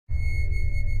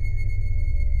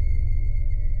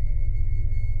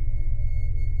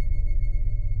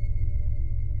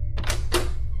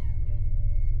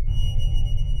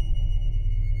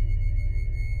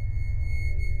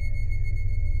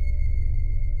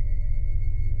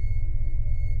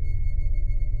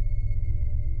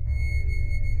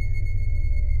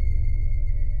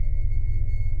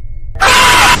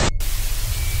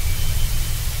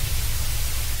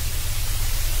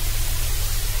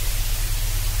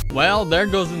Well, there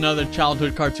goes another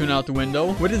childhood cartoon out the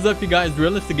window. What is up, you guys?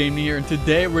 Realistic Gaming here, and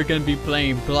today we're going to be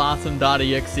playing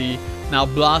Blossom.Exe. Now,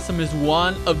 Blossom is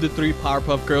one of the 3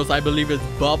 Powerpuff Girls. I believe it's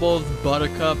Bubbles,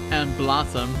 Buttercup, and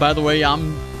Blossom. By the way,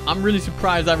 I'm really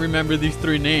surprised I remember these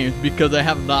 3 names because I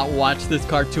have not watched this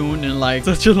cartoon in like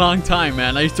such a long time,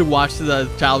 man. I used to watch this as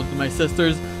a child with my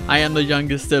sisters. I am the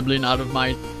youngest sibling out of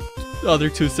my other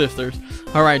 2 sisters.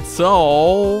 Alright,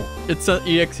 so it's an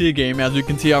EXE game, as you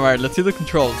can see. Alright, let's see the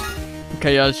controls.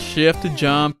 Okay, shift to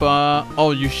jump.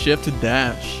 Oh, you shift to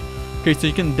dash. Okay, so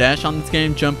you can dash on this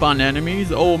game, jump on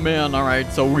enemies. Oh man,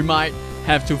 alright, so we might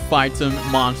have to fight some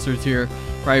monsters here.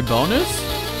 Right, bonus?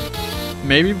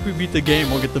 Maybe if we beat the game,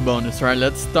 we'll get the bonus. Alright,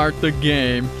 let's start the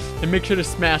game. And make sure to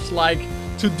smash like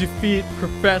to defeat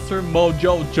Professor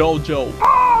Mojo Jojo.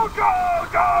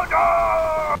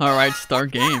 Alright,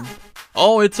 start game.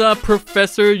 Oh, it's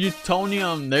Professor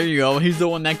Utonium. There you go. He's the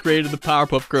one that created the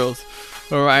Powerpuff Girls.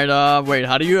 Alright, wait,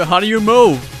 how do you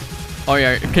move? Oh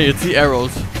yeah, okay, it's the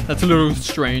arrows. That's a little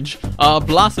strange.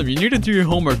 Blossom, you need to do your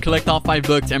homework, collect all 5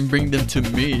 books, and bring them to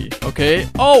me. Okay.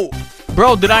 Oh,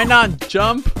 bro, did I not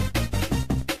jump?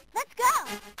 Let's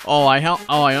go. Oh,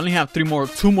 I only have 2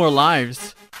 more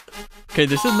lives. Okay,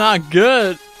 this is not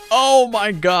good. Oh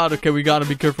my god. Okay, we gotta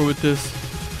be careful with this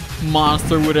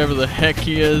monster, whatever the heck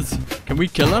he is. Can we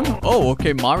kill him? Oh,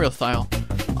 okay, Mario style.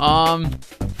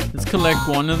 Let's collect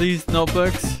one of these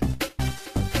notebooks.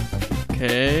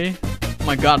 Okay. Oh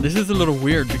my god, this is a little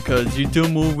weird because you do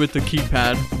move with the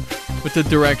keypad with the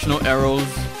directional arrows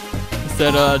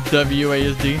instead of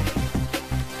WASD.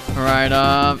 Alright,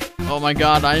 oh my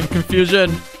god, I am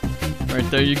confusion. Right,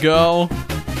 there you go.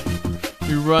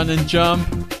 You run and jump.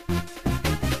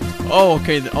 Oh,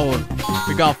 okay. Oh,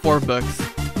 we got 4 books.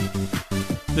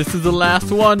 This is the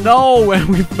last one. No, and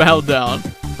we fell down.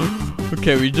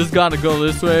 Okay, we just gotta go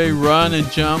this way, run and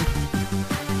jump.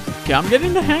 Okay, I'm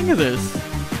getting the hang of this.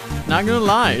 Not gonna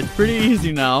lie, it's pretty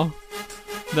easy now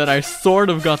that I sort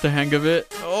of got the hang of it.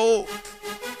 Oh.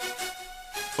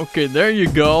 Okay, there you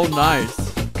go.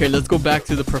 Nice. Okay, let's go back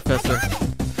to the professor.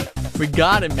 We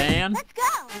got it, man. Let's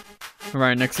go.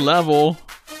 Alright, next level.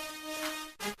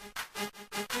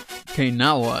 Okay,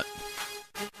 now what?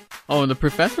 Oh, the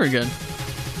professor again.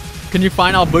 Can you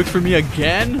find out books for me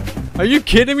again? Are you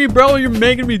kidding me, bro? You're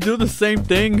making me do the same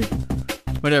thing?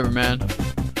 Whatever, man.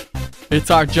 It's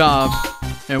our job,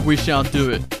 and we shall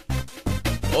do it.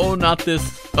 Oh, not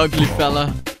this ugly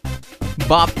fella.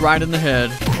 Bopped right in the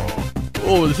head.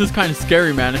 Oh, this is kind of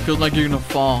scary, man. It feels like you're gonna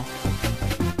fall.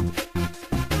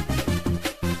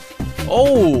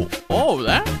 Oh,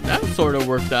 that sort of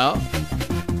worked out.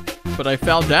 But I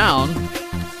fell down.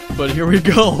 But here we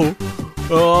go.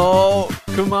 Oh,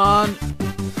 come on.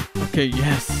 Okay,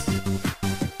 yes.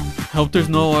 Hope there's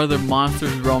no other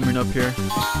monsters roaming up here.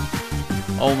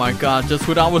 Oh my god, just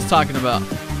what I was talking about.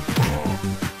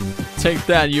 Take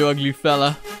that, you ugly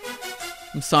fella.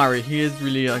 I'm sorry, he is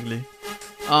really ugly.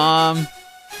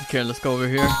 Okay, let's go over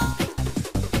here.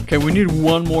 Okay, we need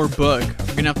 1 more book.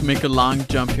 We're gonna have to make a long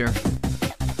jump here.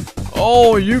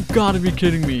 Oh, you gotta be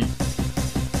kidding me.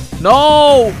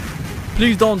 No!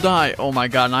 Please don't die. Oh my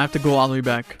god, and I have to go all the way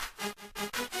back.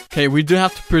 Okay, we do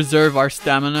have to preserve our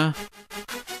stamina.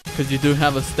 Because you do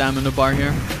have a stamina bar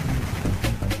here.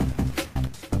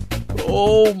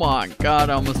 Oh my god,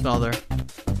 I almost fell there.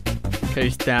 Okay,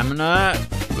 stamina.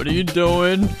 What are you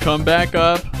doing? Come back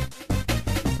up.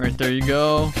 Right, there you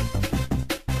go.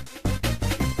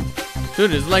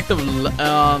 Dude, it's like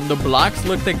the blocks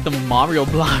look like the Mario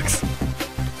blocks.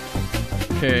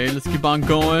 Okay, let's keep on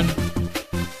going.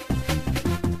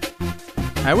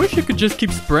 I wish you could just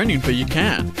keep sprinting, but you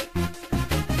can't.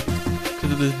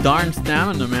 Because of this darn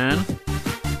stamina, man.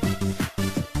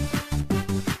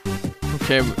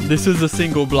 Okay, this is a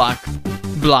single block.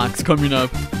 Blocks coming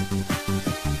up.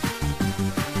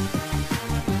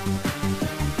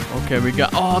 Okay, we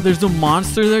got... Oh, there's a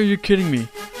monster there? You're kidding me.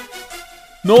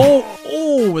 No!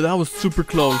 Oh, that was super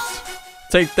close.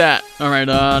 Take that. Alright,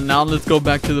 now let's go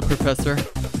back to the professor. I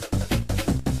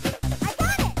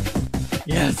got it.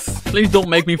 Yes. Please don't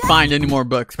make me find any more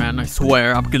books, man. I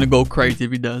swear, I'm gonna go crazy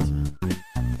if he does.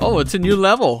 Oh, it's a new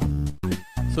level.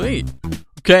 Sweet.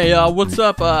 Okay, what's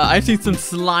up? I see some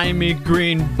slimy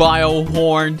green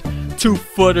bio-horned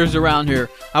 2-footers around here.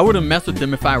 I wouldn't mess with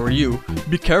them if I were you.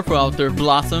 Be careful out there,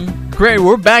 Blossom. Great,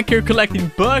 we're back here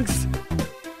collecting books.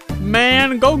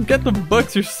 Man, go get the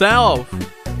books yourself.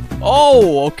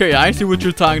 Oh, okay, I see what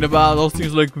you're talking about. Those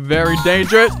things look very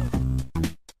dangerous.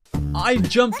 I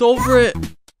jumped over it.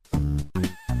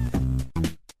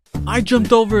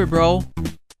 Bro.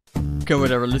 Okay,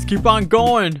 whatever. Let's keep on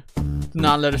going. Do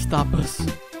not let it stop us.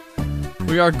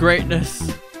 We are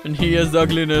greatness. And he is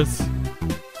ugliness.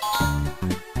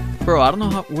 Bro, I don't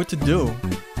know what to do.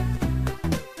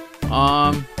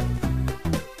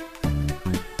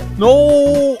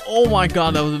 No! Oh my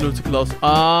god, that was a little too close.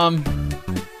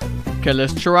 Okay,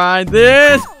 let's try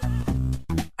this.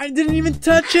 I didn't even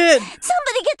touch it.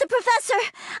 Somebody get the professor.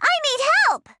 I need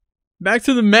help. Back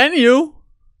to the menu.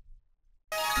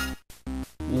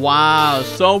 Wow,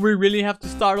 so we really have to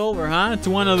start over, huh? It's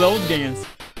one of those games.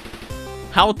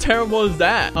 How terrible is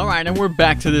that? Alright, and we're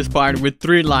back to this part with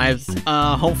 3 lives.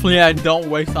 Hopefully I don't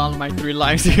waste all of my 3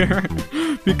 lives here.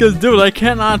 Because, dude, I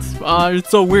cannot... it's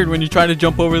so weird when you try to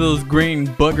jump over those green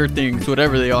bugger things,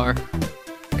 whatever they are.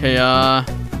 Okay,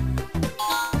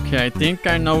 okay, I think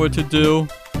I know what to do.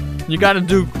 You gotta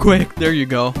do quick. There you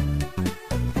go.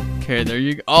 Okay, there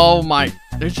you go. Oh my...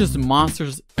 There's just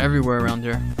monsters everywhere around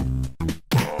here.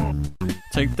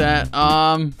 Take that.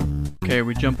 Okay,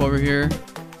 we jump over here.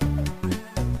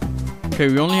 Okay,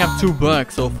 we only have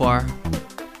 $2 so far.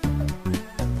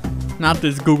 Not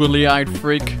this googly-eyed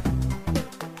freak.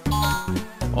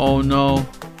 Oh no.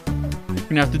 We're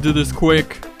gonna have to do this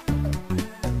quick.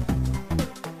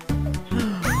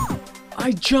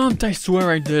 I jumped, I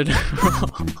swear I did.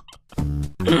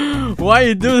 Why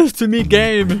you do this to me,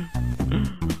 game?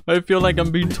 I feel like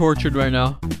I'm being tortured right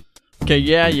now. Okay,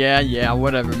 yeah,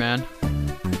 whatever, man.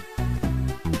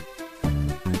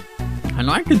 I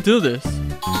know I can do this.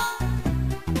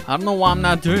 I don't know why I'm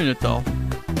not doing it though.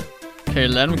 Okay,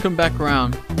 let him come back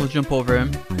around. We'll jump over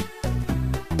him.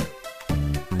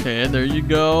 Okay, there you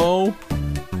go.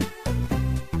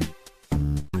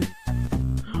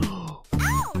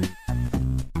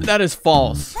 That is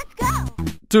false. Let's go.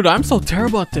 Dude, I'm so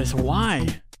terrible at this. Why?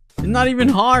 It's not even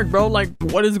hard, bro. Like,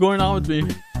 what is going on with me?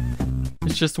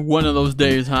 It's just one of those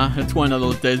days, huh? It's one of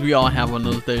those days. We all have one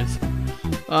of those days.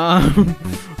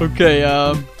 Okay,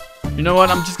 you know what?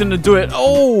 I'm just gonna do it.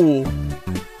 Oh!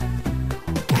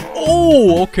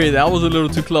 Oh! Okay, that was a little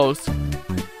too close.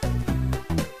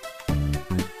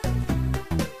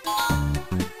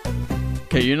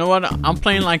 Okay, you know what? I'm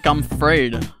playing like I'm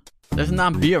afraid. Let's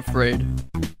not be afraid.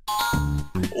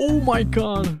 Oh my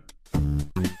god.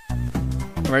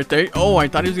 Right there. Oh, I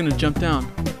thought he was gonna jump down.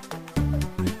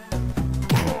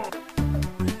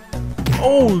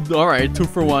 Oh, alright. 2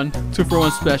 for 1. 2 for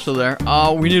 1 special there.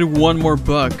 Oh, we need 1 more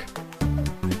buck.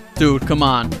 Dude, come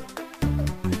on.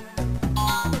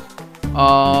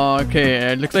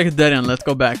 Okay, it looks like a dead end. Let's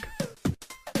go back.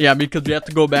 Yeah, because we have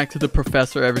to go back to the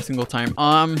professor every single time.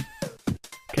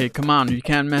 Okay, come on. You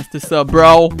can't mess this up,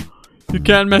 bro. You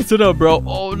can't mess it up, bro.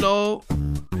 Oh, no.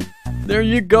 There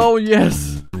you go.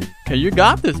 Yes. Okay, you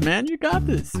got this, man. You got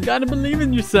this. You gotta believe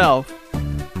in yourself.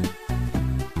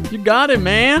 You got it,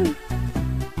 man.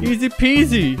 Easy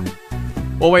peasy.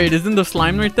 Oh, wait. Isn't the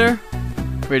slime right there?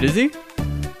 Wait, is he?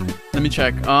 Let me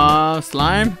check.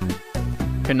 Slime?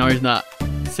 Okay, no, he's not.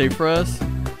 Safe for us.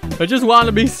 I just want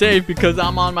to be safe because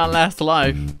I'm on my last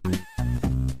life.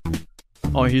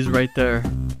 Oh, he's right there.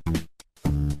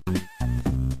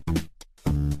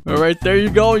 Alright, there you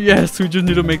go. Yes, we just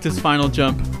need to make this final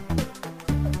jump.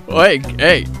 Oh,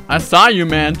 hey, I saw you,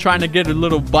 man, trying to get a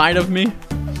little bite of me.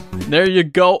 There you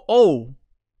go. Oh.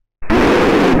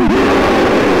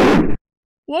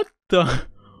 What the?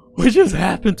 What just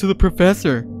happened to the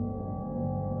professor?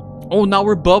 Oh, now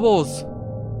we're Bubbles.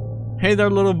 Hey there,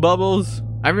 little Bubbles.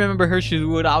 I remember her. She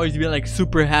would always be like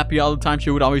super happy all the time. She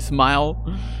would always smile.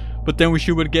 But then when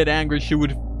she would get angry, she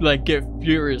would like get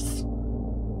furious.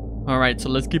 Alright, so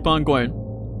let's keep on going.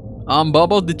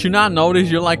 Bubbles, did you not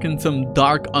notice you're like in some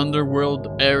dark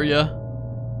underworld area?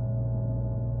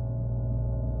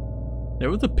 There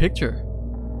was a picture.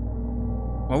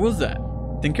 What was that?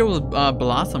 I think it was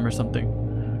Blossom or something.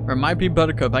 Or it might be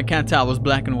Buttercup. I can't tell. It was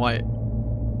black and white.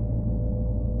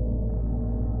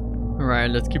 Alright,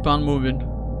 let's keep on moving.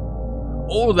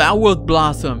 Oh, that was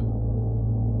Blossom.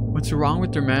 What's wrong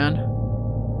with her, man?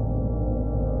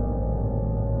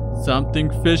 Something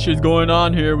fishy is going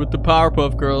on here with the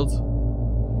Powerpuff Girls.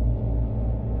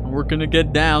 We're gonna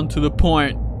get down to the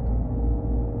point.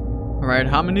 Alright,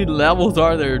 how many levels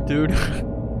are there, dude?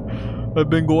 I've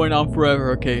been going on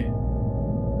forever, okay.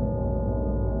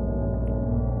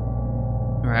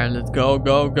 Alright, let's go,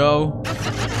 go, go.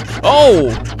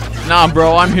 Oh! Nah,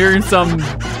 bro, I'm hearing some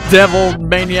devil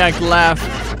maniac laugh.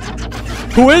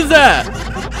 Who is that?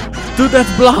 Dude,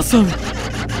 that's Blossom.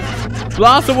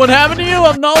 Blossom, what happened to you?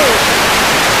 Oh no!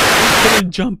 I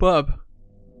couldn't jump up.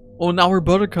 Oh, now we're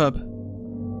Buttercup.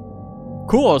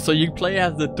 Cool, so you play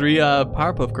as the 3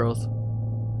 Powerpuff Girls.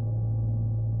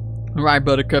 Alright,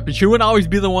 Buttercup. And she would always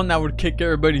be the one that would kick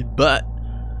everybody's butt.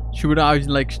 She would always,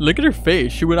 like, look at her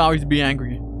face. She would always be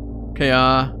angry. Okay,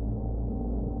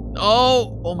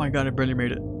 Oh my god, I barely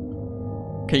made it.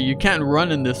 Okay, you can't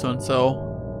run in this one,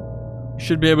 so you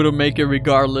should be able to make it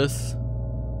regardless.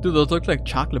 Dude, those look like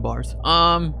chocolate bars.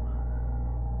 God,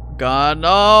 no,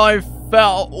 I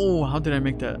fell. Oh, how did I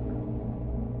make that?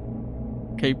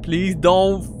 Okay, please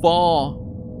don't fall.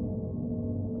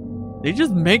 They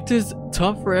just make this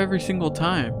tough for every single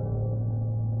time.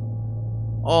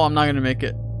 Oh, I'm not gonna make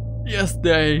it. Yes,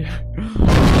 they.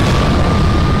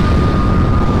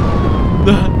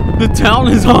 The town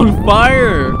is on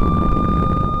fire.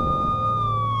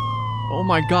 Oh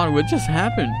my god, what just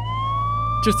happened?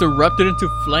 Just erupted into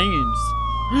flames.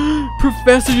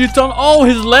 Professor Uton, oh,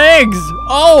 his legs!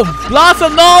 Oh,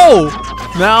 Blossom, no!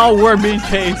 Now we're being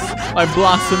chased by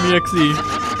Blossom.Exe.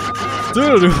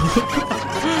 Dude,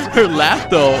 her laugh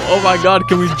though. Oh my god,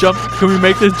 can we jump? Can we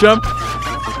make this jump?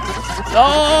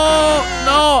 Oh,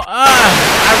 no!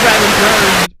 I'd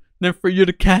rather burn than for you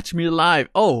to catch me alive.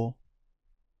 Oh.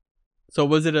 So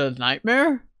was it a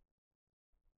nightmare?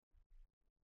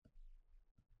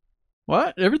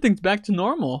 What? Everything's back to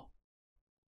normal.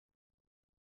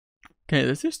 Okay,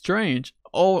 this is strange.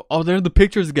 Oh, there are the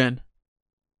pictures again.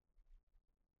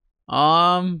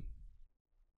 Where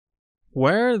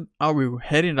are we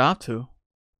heading off to?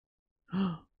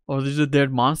 Oh, there's a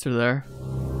dead monster there.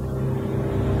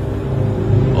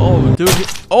 Oh, dude.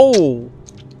 Oh!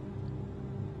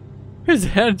 His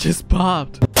head just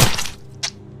popped.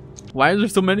 Why is there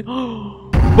so many?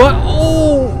 But,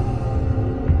 oh!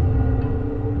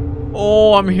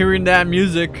 Oh, I'm hearing that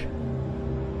music.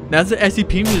 That's the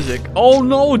SCP music. Oh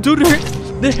no, dude,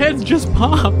 the heads just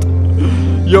popped.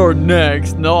 You're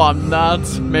next. No, I'm not.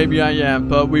 Maybe I am,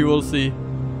 but we will see.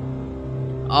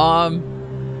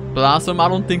 Blossom, I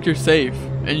don't think you're safe.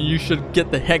 And you should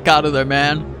get the heck out of there,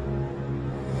 man.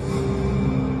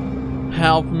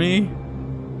 Help me.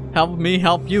 Help me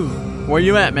help you. Where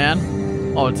you at,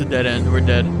 man? Oh, it's a dead end. We're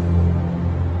dead.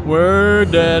 We're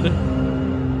dead.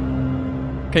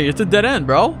 Okay, it's a dead end,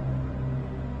 bro.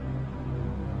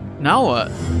 Now what?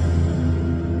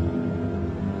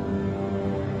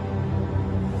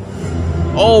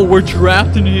 Oh, we're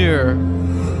trapped in here.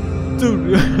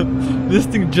 Dude, this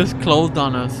thing just closed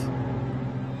on us.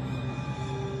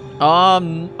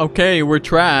 Okay, we're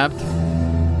trapped.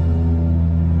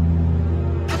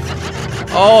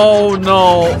 Oh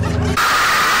no.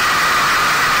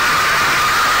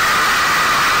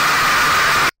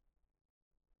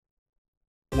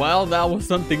 Well, that was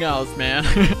something else, man.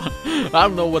 I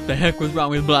don't know what the heck was wrong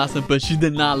with Blossom, but she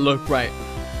did not look right.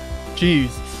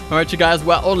 Jeez. Alright, you guys.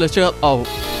 Well, oh, let's check out. Oh,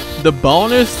 the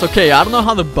bonus. Okay, I don't know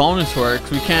how the bonus works.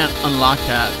 We can't unlock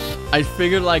that. I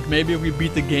figured like maybe if we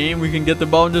beat the game, we can get the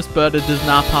bonus, but it does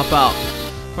not pop out.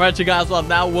 Alright, you guys. Well,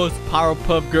 that was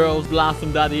Powerpuff Girls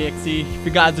Blossom.exe. If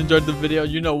you guys enjoyed the video,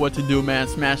 you know what to do, man.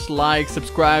 Smash like,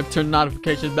 subscribe, turn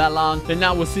notifications bell on, and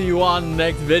now we'll see you on the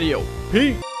next video.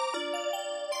 Peace.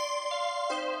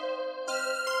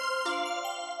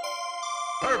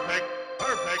 Perfect,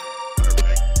 perfect.